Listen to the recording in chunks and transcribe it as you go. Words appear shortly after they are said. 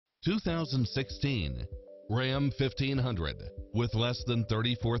2016 Ram 1500 with less than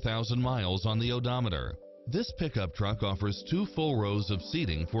 34,000 miles on the odometer. This pickup truck offers 2 full rows of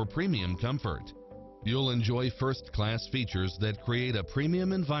seating for premium comfort. You'll enjoy first-class features that create a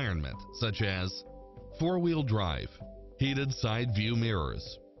premium environment, such as 4-wheel drive, heated side view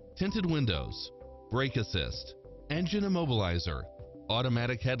mirrors, tinted windows, brake assist, engine immobilizer,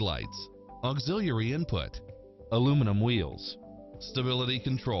 automatic headlights, auxiliary input, aluminum wheels, stability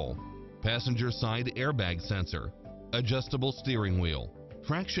control, passenger side airbag sensor, adjustable steering wheel,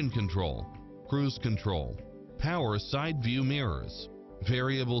 traction control, cruise control, power side view mirrors,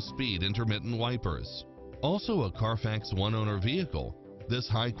 variable speed intermittent wipers. Also a Carfax one-owner vehicle, this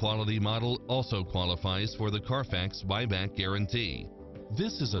high-quality model also qualifies for the Carfax buyback guarantee.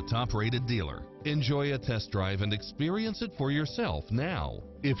 This is a top-rated dealer. Enjoy a test drive and experience it for yourself now.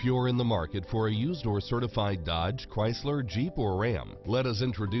 If you're in the market for a used or certified Dodge, Chrysler, Jeep, or Ram, let us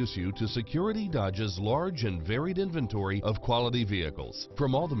introduce you to Security Dodge's large and varied inventory of quality vehicles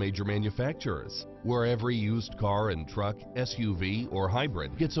from all the major manufacturers, where every used car and truck, SUV, or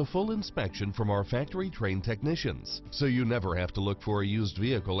hybrid gets a full inspection from our factory-trained technicians, so you never have to look for a used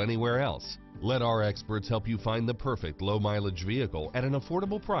vehicle anywhere else. Let our experts help you find the perfect low-mileage vehicle at an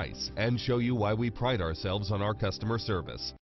affordable price and show you why we pride ourselves on our customer service.